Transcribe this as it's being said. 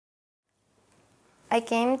I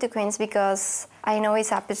came to Queen's because I know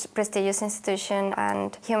it's a prestigious institution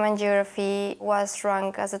and human geography was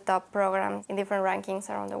ranked as a top program in different rankings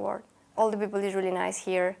around the world. All the people is really nice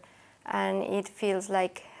here and it feels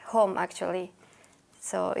like home actually.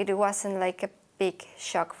 So it wasn't like a big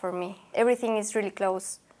shock for me. Everything is really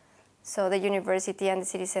close. So the university and the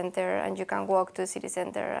city center, and you can walk to the city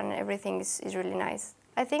center and everything is really nice.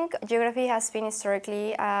 I think geography has been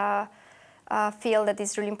historically a field that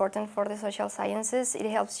is really important for the social sciences. It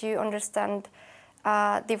helps you understand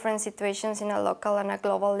different situations in a local and a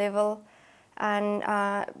global level, and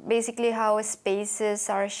basically how spaces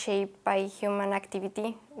are shaped by human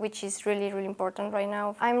activity, which is really, really important right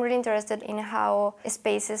now. I'm really interested in how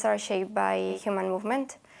spaces are shaped by human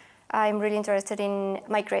movement. I'm really interested in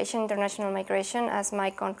migration, international migration, as my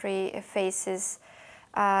country faces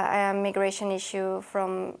a migration issue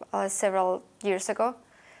from several years ago.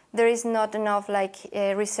 There is not enough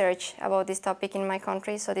research about this topic in my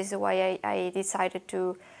country, so this is why I decided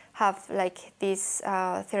to have this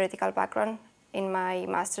theoretical background in my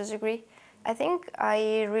master's degree. I think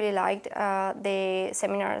I really liked the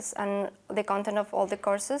seminars and the content of all the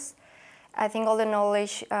courses. I think all the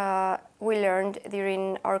knowledge we learned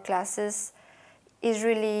during our classes is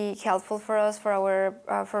really helpful for us for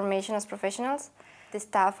our formation as professionals. The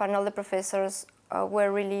staff and all the professors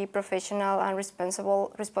were really professional and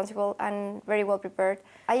responsible and very well prepared.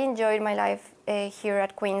 I enjoyed my life here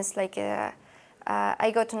at Queen's.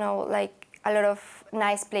 I got to know a lot of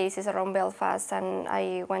nice places around Belfast, and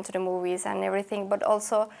I went to the movies and everything. But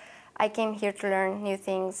also, I came here to learn new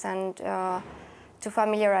things and to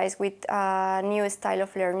familiarize with a new style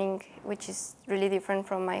of learning, which is really different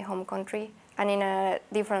from my home country and in a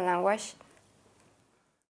different language.